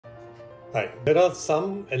Hi. There are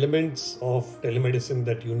some elements of telemedicine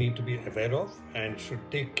that you need to be aware of and should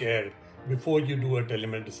take care before you do a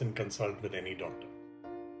telemedicine consult with any doctor.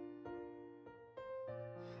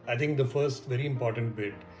 I think the first very important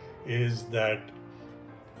bit is that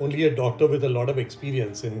only a doctor with a lot of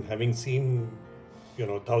experience in having seen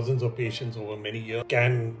thousands of patients over many years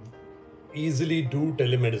can easily do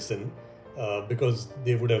telemedicine because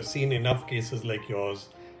they would have seen enough cases like yours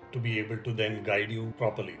to be able to then guide you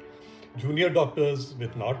properly. Junior doctors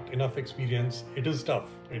with not enough experience, it is tough.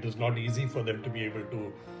 It is not easy for them to be able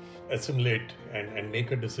to assimilate and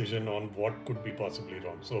make a decision on what could be possibly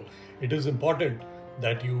wrong. So it is important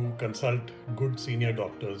that you consult good senior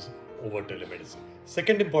doctors over telemedicine.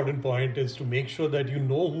 Second important point is to make sure that you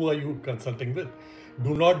know who are you consulting with.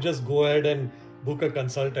 Do not just go ahead and book a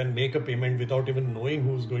consult and make a payment without even knowing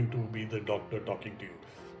who's going to be the doctor talking to you.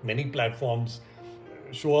 Many platforms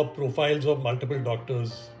show up profiles of multiple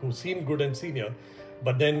doctors who seem good and senior,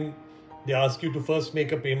 but then they ask you to first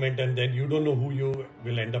make a payment and then you don't know who you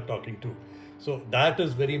will end up talking to. So that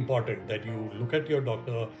is very important, that you look at your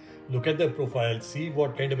doctor, look at their profile, see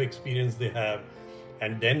what kind of experience they have,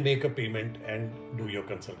 and then make a payment and do your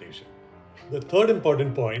consultation. The third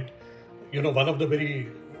important point, one of the very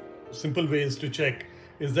simple ways to check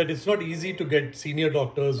is that it's not easy to get senior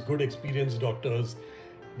doctors, good experienced doctors,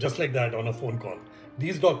 just like that on a phone call.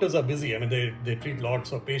 These doctors are busy. I mean, they treat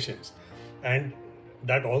lots of patients, and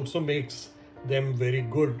that also makes them very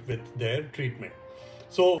good with their treatment.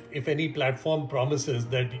 So if any platform promises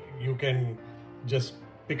that you can just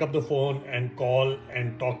pick up the phone and call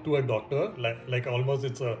and talk to a doctor, like almost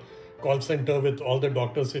it's a call center with all the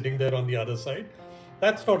doctors sitting there on the other side,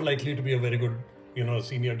 that's not likely to be a very good,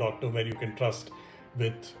 senior doctor where you can trust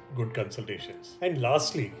with good consultations. And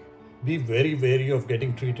lastly, be very wary of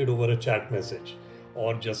getting treated over a chat message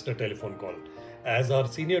or just a telephone call. As our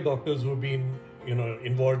senior doctors who've been,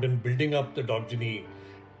 involved in building up the DocGenie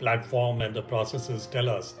platform and the processes tell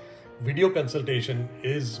us, video consultation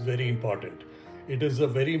is very important. It is a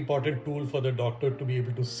very important tool for the doctor to be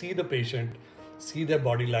able to see the patient, see their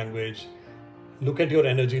body language, look at your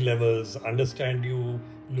energy levels, understand you,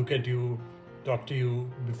 look at you, talk to you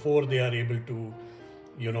before they are able to,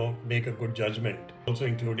 make a good judgment, also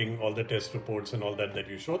including all the test reports and all that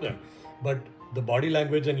you show them. But the body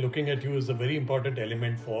language and looking at you is a very important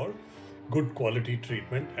element for good quality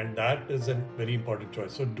treatment, and that is a very important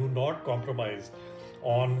choice. So do not compromise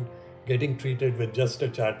on getting treated with just a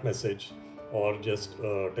chat message or just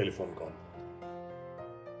a telephone call.